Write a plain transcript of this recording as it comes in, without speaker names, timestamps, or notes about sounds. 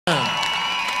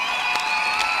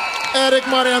Eric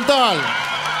Marienthal,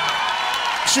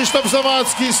 Krzysztof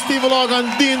Zawadzki, Steve Logan,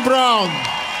 Dean Brown,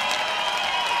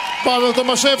 Pavel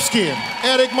Tomaszewski,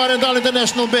 Eric Marienthal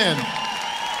International Band.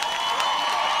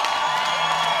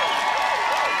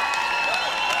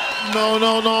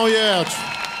 No yet.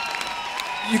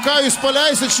 Į ką jūs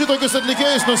paleisit šitokius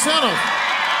atlikėjus nuo scenos?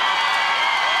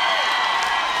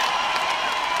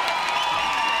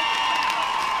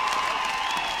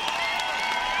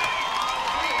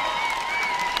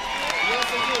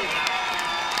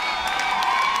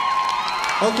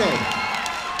 Okay.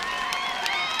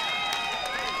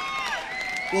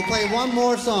 We'll play one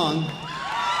more song.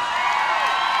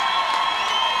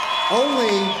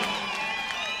 Only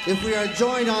if we are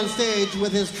joined on stage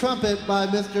with his trumpet by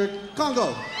Mr.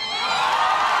 Congo.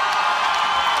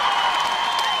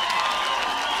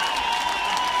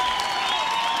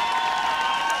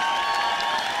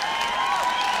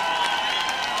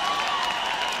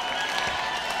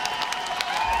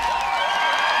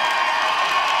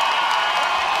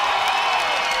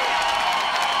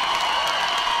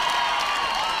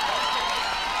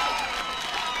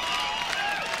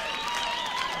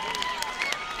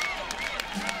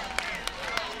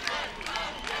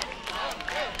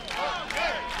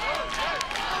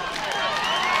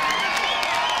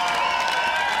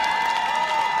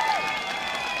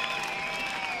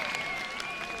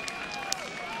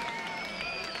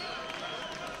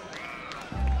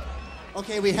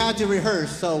 Okay, we had to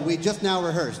rehearse, so we just now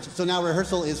rehearsed. So now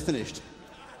rehearsal is finished.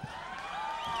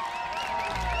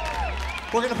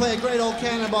 We're going to play a great old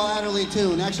Cannonball Adderley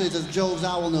tune. Actually, it's a Joe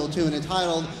Zawinul tune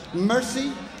entitled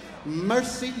Mercy,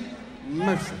 Mercy,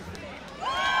 Mercy.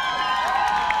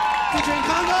 Featuring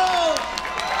Congo!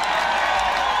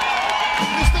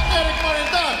 Mr. Eric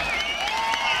Marienthal.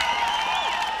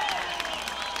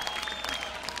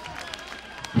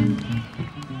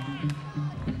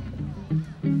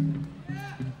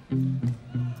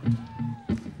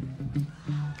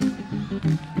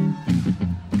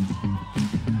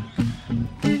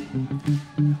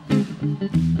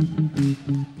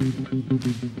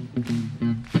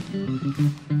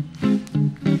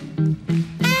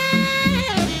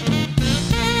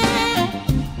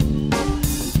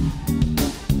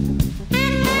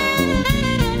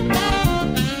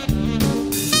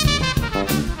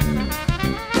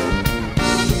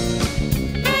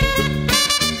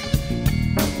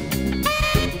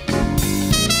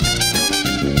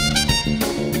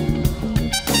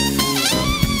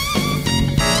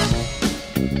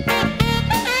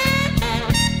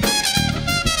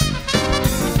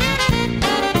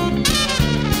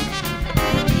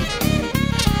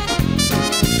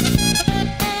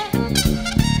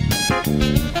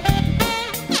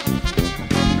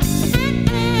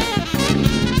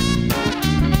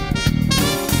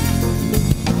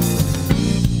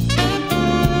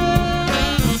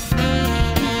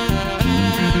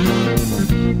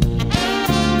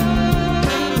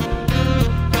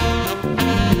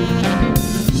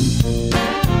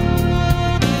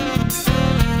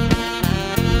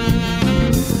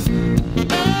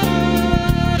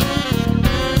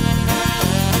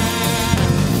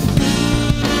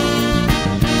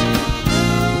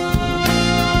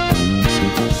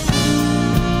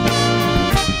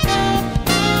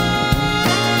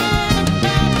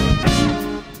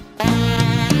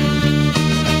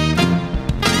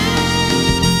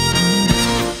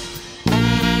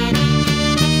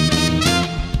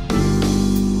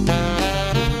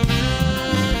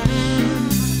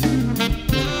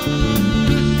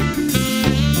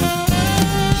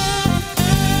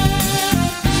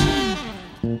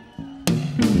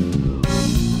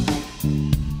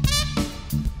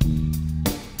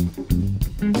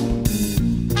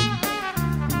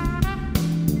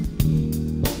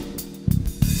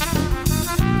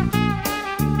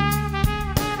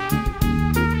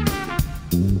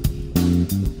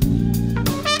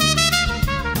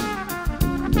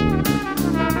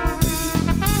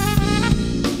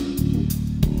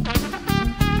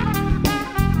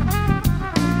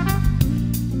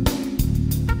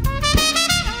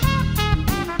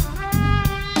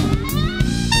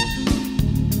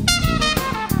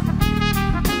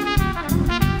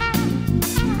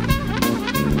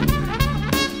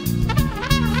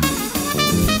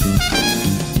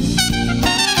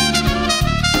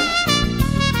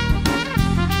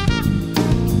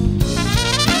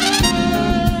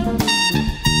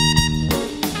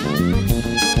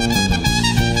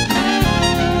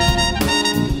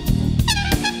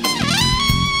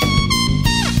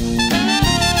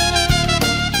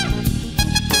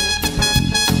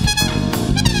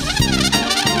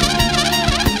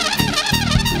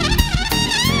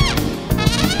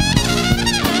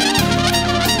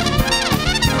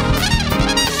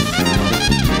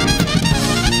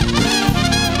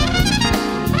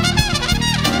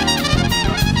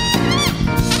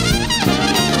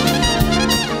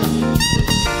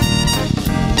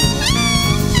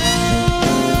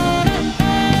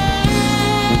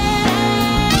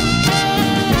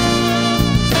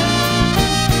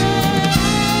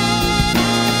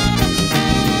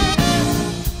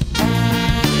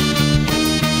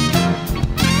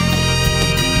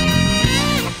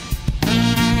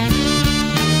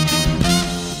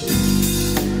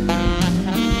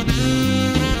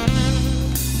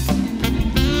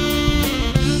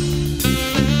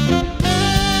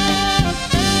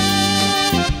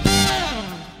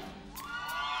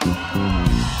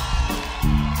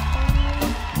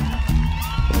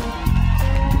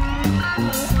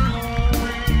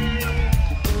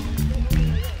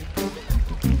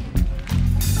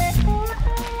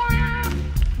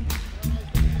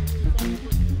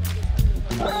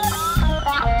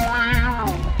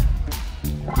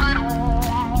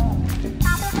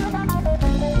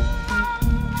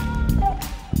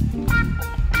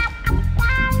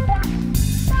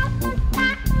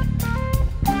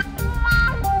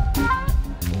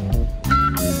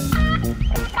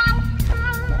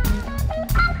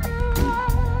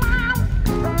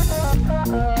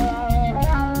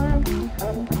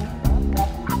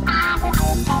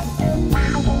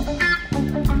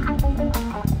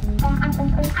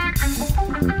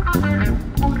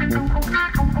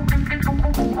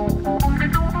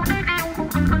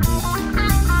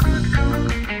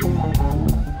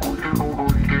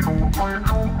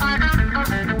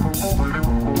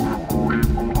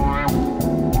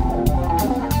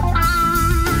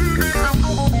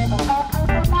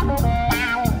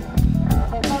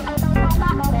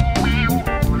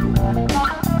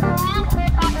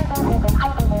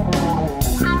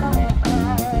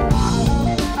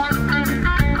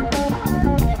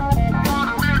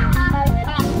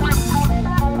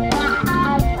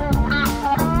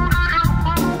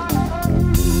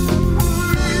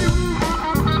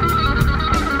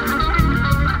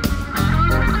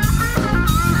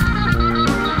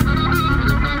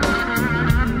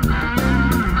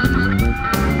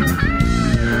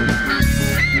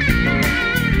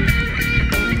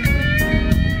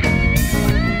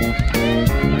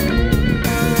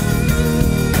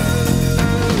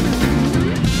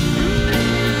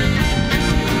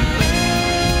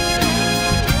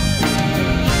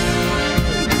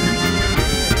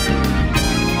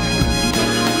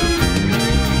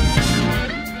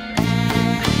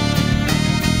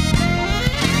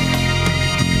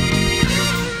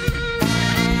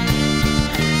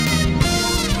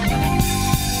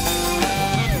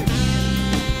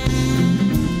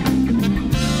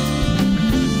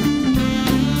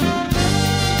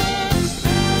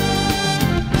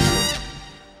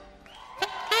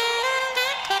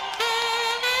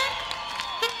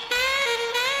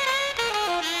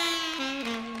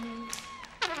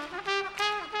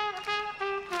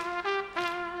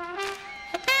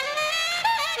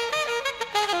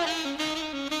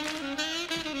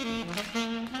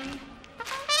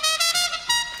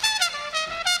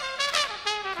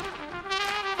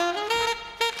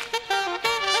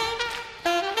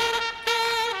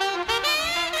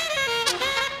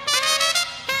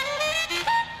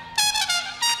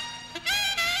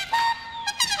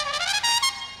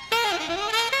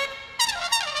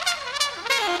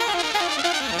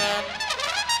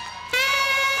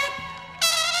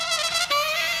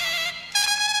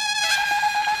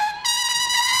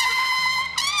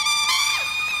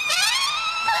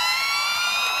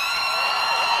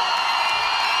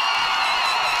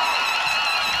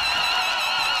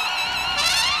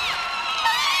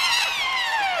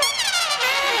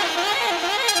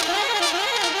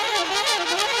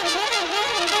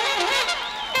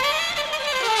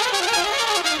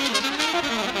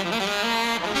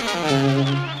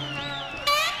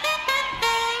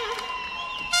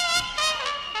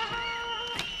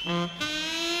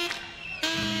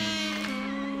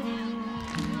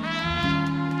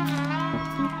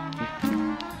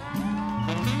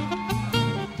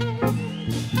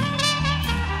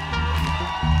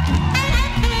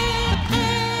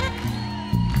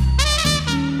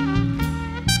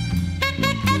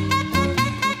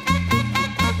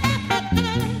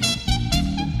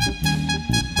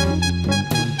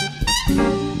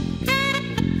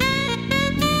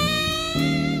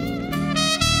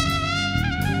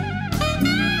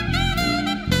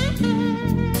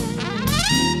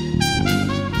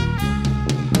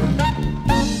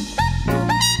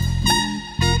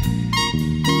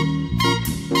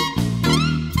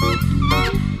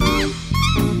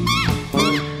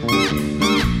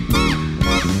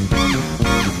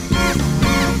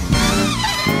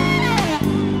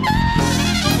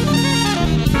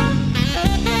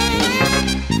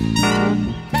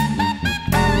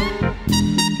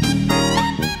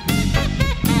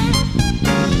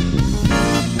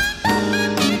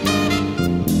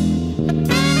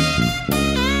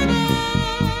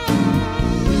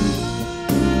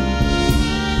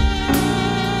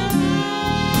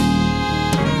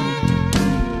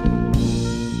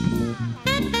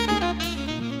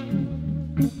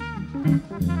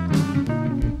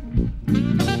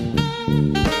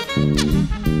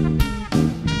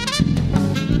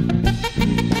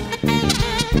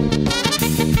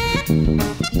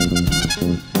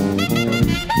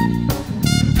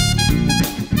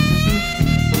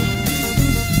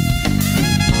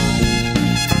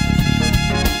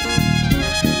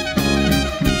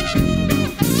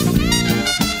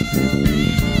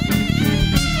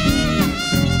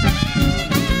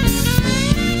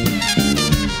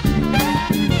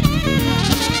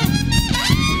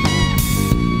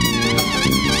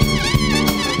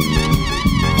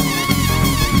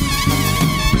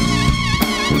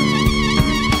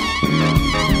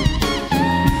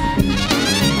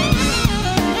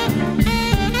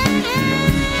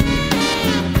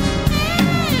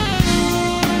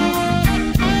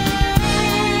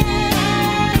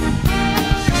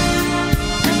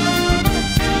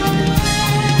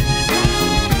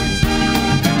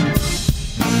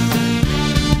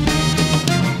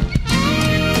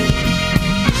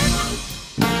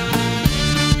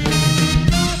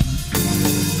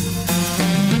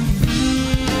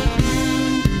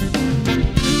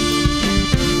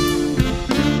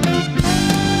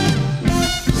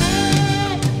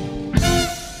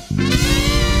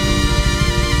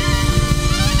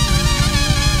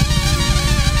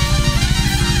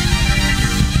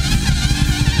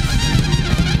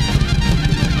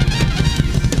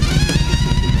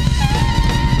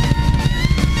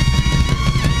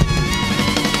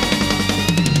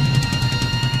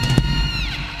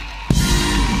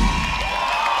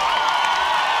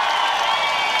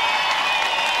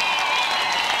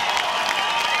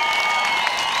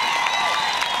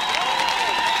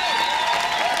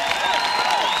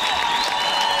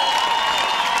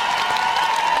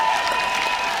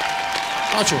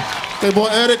 Ačiū. Tai buvo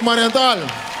Erik Marienthal,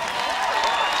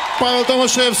 Pavel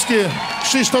Tomaševski,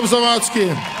 Krzysztof Zawadzki,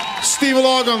 Steve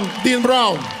Logan, Dean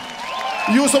Brown.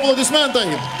 Jūsų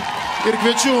aplodismentai. Ir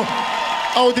kviečiu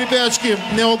Audrį Pečkį,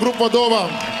 Neo Group vadovą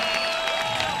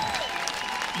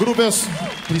grupės.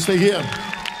 Please stay here.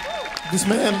 This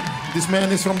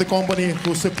man is from the company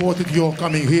who supported your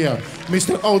coming here.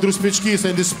 Mr. Audrius Pečkys,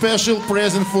 and a special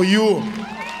present for you.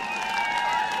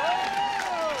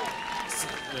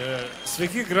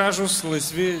 Sveiki, gražus,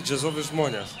 laisvi, džiazovi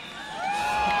žmonės.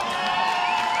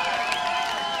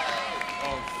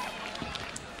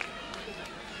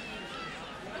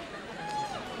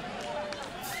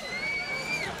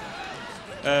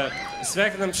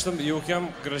 Sveikinam šitam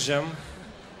jaukiam, gražiam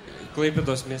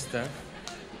Klaipedos mieste.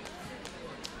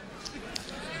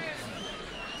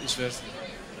 Išversti.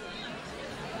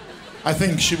 I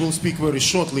think she will speak very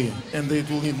shortly, and it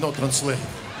will need no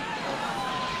translate.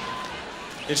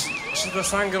 Ir šitas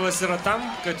angelas yra tam,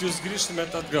 kad jūs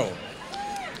grįžtumėt atgal.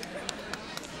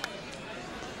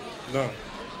 No.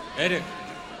 Erik,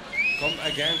 come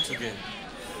again today.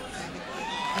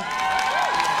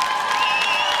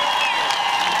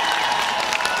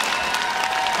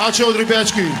 Ačiū Audriui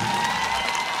Pečkiui,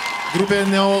 grupė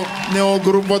Neo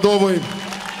Group vadovui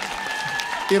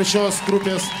ir šios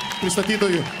grupės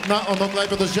pristatytojui. Na, o nuo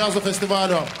Klaipedos džiazo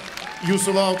festivalio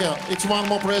jūsų laukia. It's one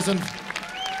more present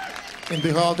in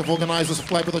behalf of organizers of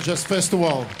Klaipeda Jazz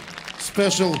Festival.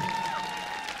 Special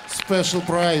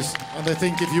prize. And I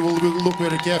think if you will look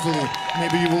very carefully,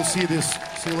 maybe you will see this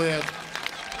silhouette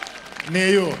near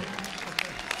you.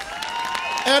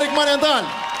 Erik Marienthal,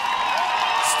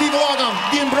 Steve Logan,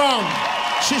 Dean Brown,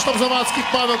 Krzysztof Zawadzki,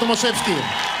 Paweł Tomaszewski,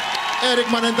 Eric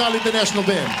Marienthal International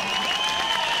Band.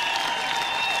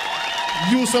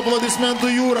 Jūsų aplodismentų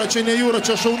jūra, čia ne jūra,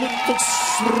 čia šaunu, toks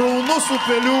sraunus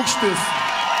upeliukštis.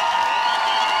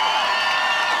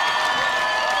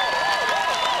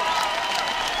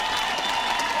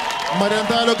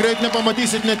 Marienthalio greit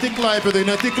nepamatysit ne tik Klaipėdai,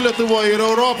 ne tik Lietuvoje ir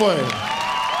Europoje.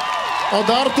 O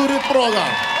dar turit progą.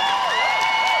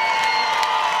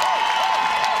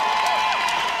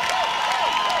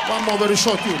 One more very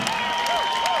short tune.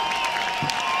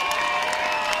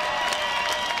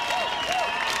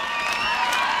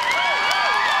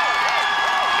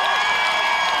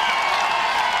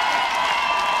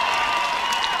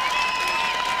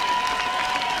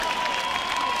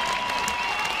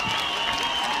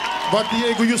 Vat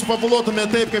jeigu jūs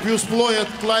paplotumėte taip, kaip jūs plojat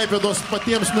Klaipėdos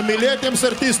patiems numylėtiems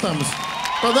artistams,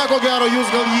 tada ko gero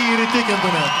jūs gal jį ir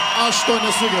įtikintumėt. Aš to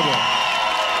nesugebu.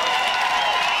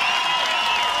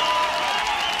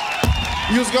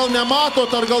 Jūs gal nematot,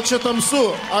 ar gal čia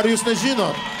tamsu, ar jūs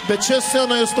nežinot, bet čia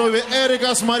scenoje stovi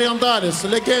Erikas Marienthalis,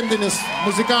 legendinis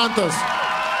muzikantas,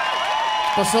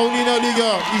 pasaulinio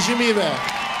lygio įžymybė.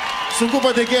 Sunku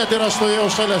patikėti, ir aš stovėjau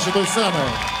šalia šitoj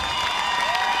scenoje.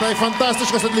 Tai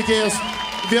fantastiškas atlikėjas,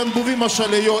 vien buvimas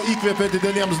šalia jo įkvėpė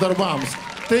dideliems darbams.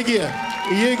 Taigi,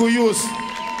 jeigu jūs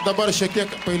dabar šiek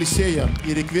tiek pailsėję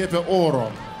ir įkvėpę oro,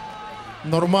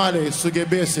 normaliai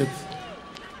sugebėsit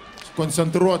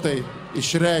koncentruotai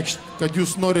išreikšti, kad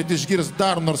jūs norit išgirsti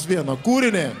dar nors vieną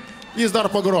kūrinį, jis dar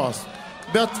pagros.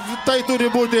 Bet tai turi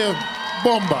būti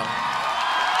bomba.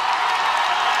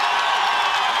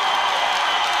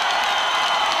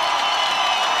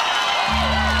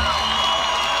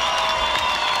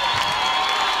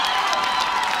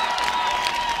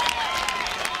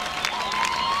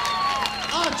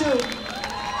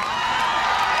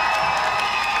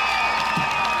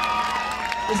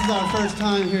 This is our first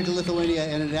time here to Lithuania,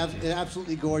 and it's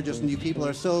absolutely gorgeous, and you people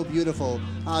are so beautiful.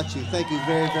 Ačiū, thank you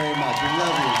very, very much. We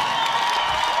love you.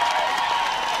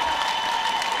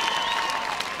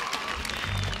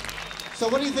 So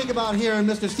what do you think about hearing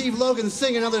Mr. Steve Logan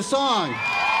sing another song?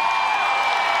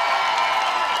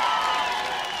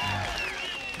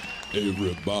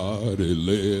 Everybody,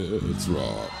 let's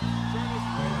rock.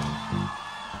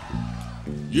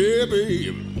 Yeah,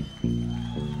 baby.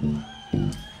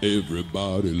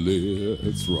 Everybody,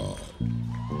 let's rock.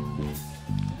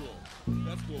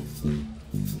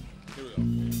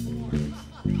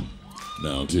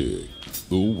 Now take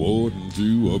the warden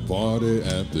to a party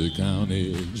at the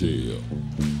county jail.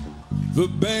 The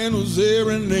band was there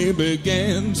and they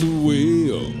began to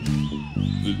wail.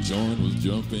 The joint was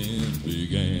jumping,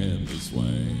 began to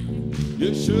swing.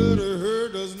 You should have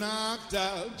heard those knocked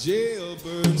out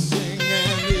jailbirds sing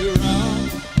and they rock.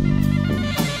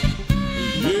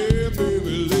 Yeah,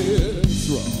 baby, let's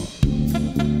rock.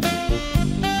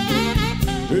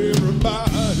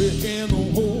 Everybody in the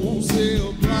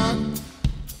wholesale block,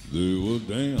 they were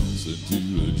dancing to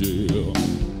the jail.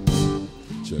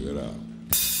 Check it out.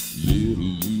 Little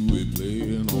Louie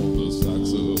playing on the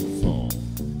saxophone,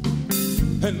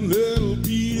 and little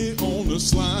Petey on the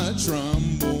slide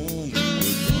trombone.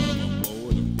 The drummer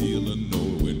boy from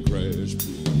Illinois went crash,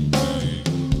 boom, bang.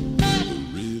 The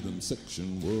rhythm section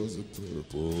was a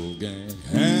purple gang,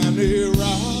 and they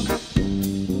rock.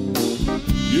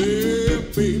 Yeah,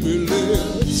 baby,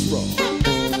 let's rock.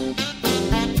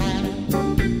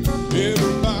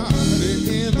 Everybody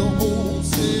in the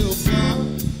wholesale block,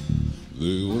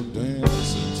 they were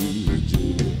dancing to the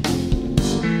jail.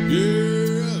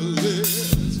 Yeah,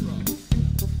 let's rock.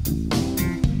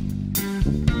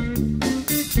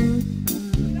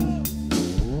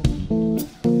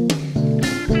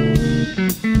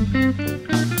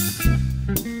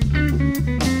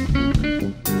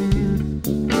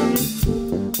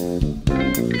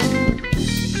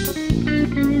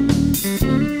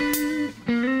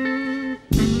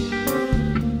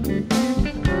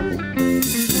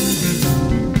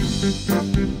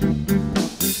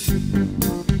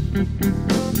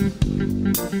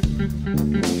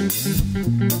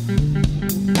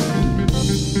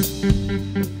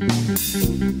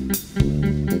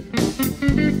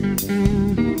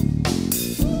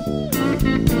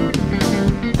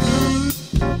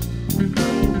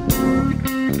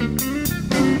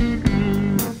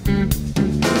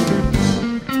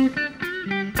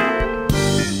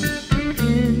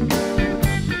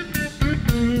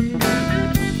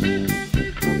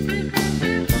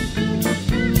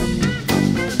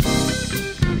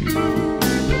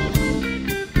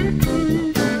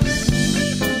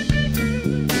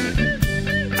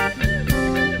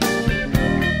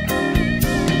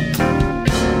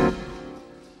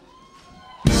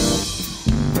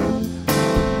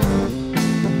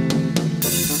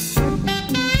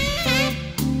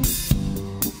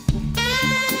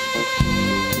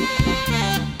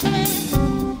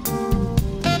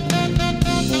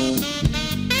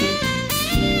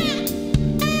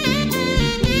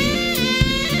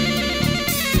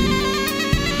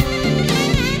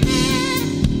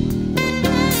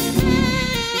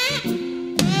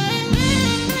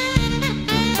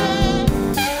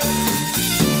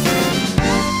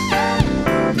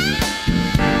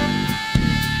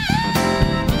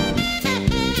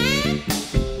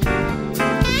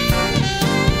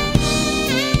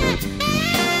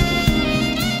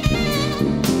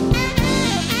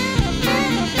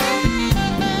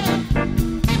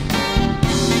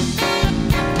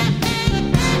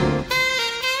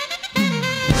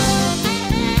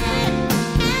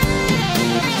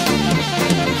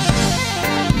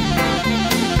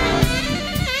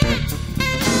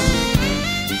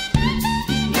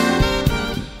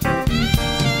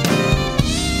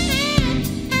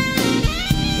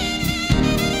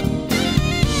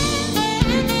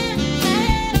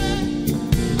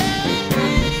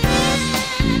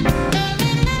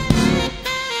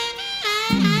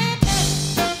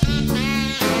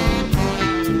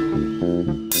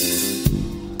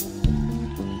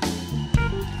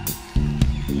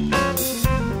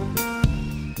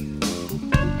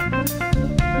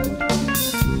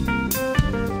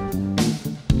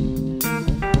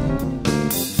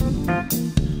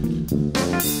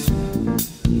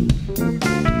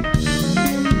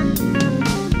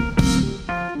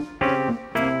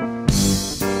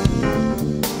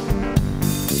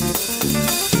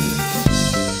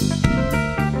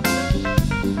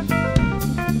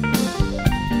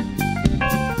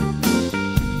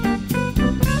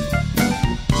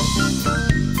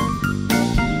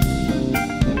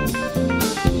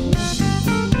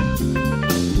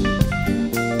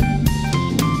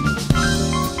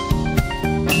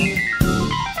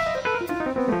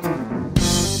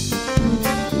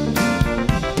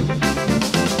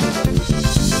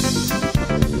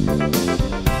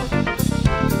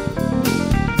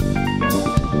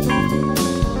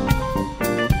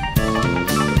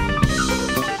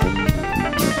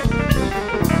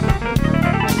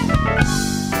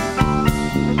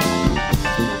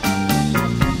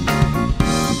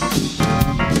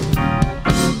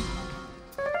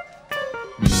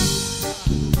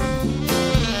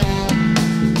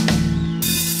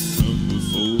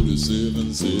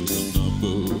 position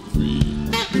number 3.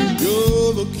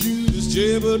 You're the cutest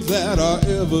jaybird that I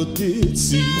ever did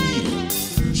see.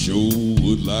 Sure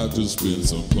would like to spend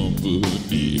some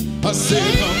company. I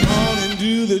said, come on and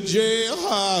do the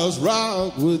jailhouse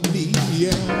rock with me.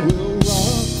 Yeah, we'll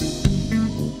rock.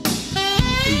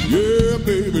 Yeah,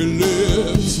 baby,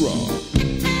 let's rock.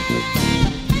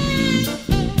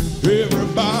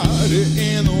 Everybody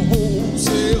in the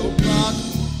wholesale block,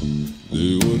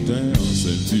 they were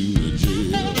dancing to the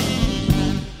jailhouse.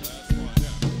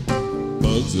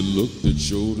 Bugs that looked at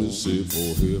shoulders said,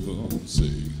 for heaven's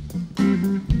sake,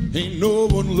 ain't no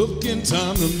one looking,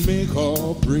 time to make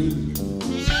or break.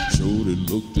 Shorty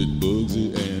looked at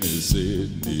Bugsy and he said,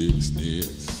 next,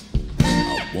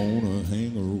 I wanna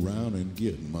hang around and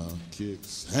get my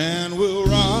kicks. And we'll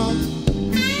rock.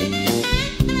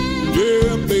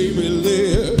 Yeah, baby,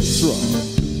 let's rock.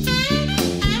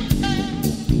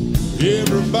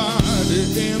 Everybody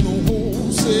in the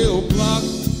wholesale block,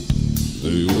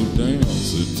 they were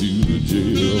dancing to the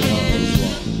jailhouse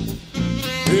rock.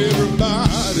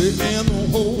 Everybody in the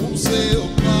wholesale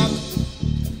block,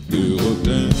 they were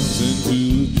dancing to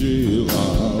the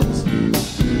jailhouse.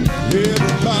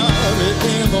 Everybody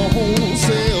in the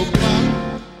wholesale block,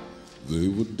 they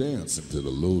were dancing to the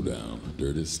low-down,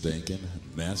 dirty, stinking,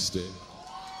 nasty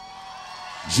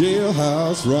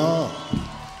jailhouse rock.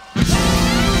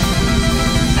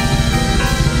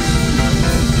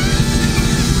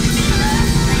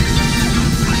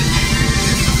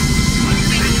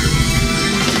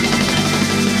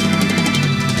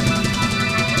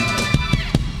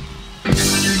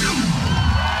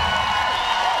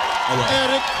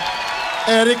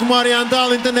 Eric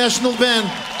Marienthal International Band,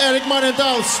 Eric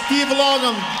Marienthal, Steve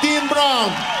Logan, Dean Brown,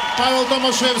 Pavel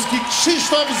Tomaszewski,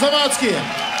 Krzysztof Zawadzki.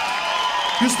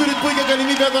 Jūs turit puikią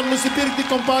galimybę dar nusipirkti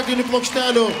kompaktinių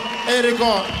plokštelių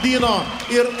Eriko, Dino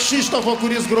ir Krzyštofo,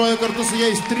 kuris groja kartu su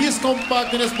jais. 3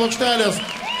 kompaktinės plokštelės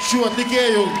šių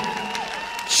atlikėjų.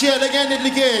 Šie legendiniai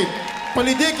atlikėjai.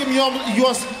 Palydėkim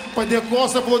juos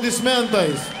padėkos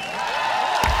aplodismentais.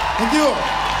 Thank you.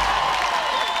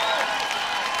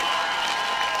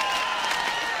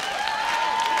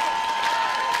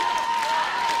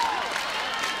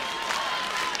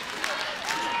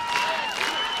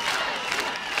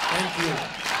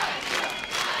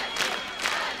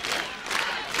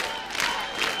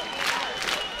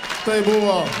 Tai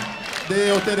buvo, dėja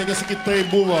jau tai reikia sakyti, tai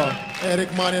buvo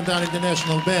Eric Marienthal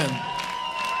International Band.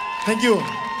 Thank you.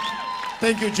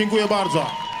 Thank you, dziękuję bardzo.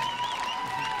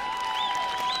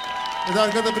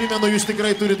 Dar kada primenu, jūs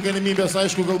tikrai turit galimybės,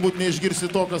 aišku, galbūt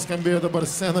neišgirsi to, kas skambėjo dabar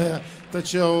scenoje,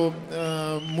 tačiau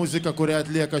muzika, kurią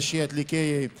atlieka šie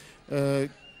atlikėjai,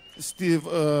 Steve,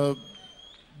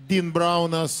 Dean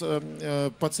Brownas,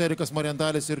 pats Erikas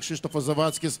Marienthalis ir Krzyštofas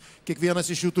Zawadzkis, kiekvienas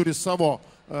iš jų turi savo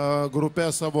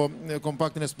grupę, savo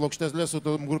kompaktinės plokštelės su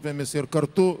tom grupėmis ir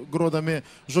kartu grodami.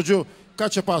 Žodžiu, ką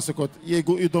čia pasakot,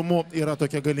 jeigu įdomu yra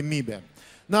tokia galimybė.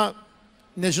 Na,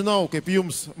 nežinau, kaip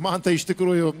jums, man tai iš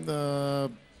tikrųjų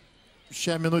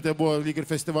šią minutę buvo lyg ir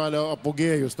festivalio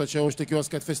apogėjus, tačiau aš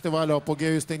tikiuosi, kad festivalio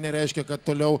apogėjus tai nereiškia, kad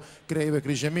toliau kreivė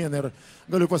kryžemyn. Ir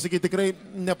galiu pasakyti, tikrai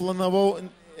neplanavau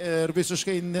ir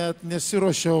visiškai net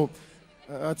nesiruošiau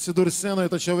atsidurti scenoje,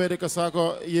 tačiau Erikas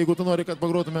sako, jeigu tu nori, kad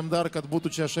pagrotumėm dar, kad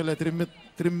būtų čia šalia trim,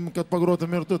 kad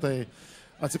pagrotum ir tu, tai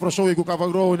atsiprašau, jeigu ką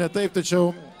pagrojau ne taip,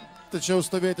 tačiau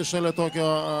stovėti šalia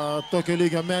tokio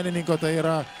lygio menininko, tai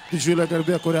yra didžiulė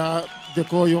garbė, kurią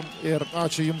dėkoju ir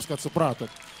ačiū Jums, kad supratot.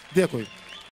 Dėkui.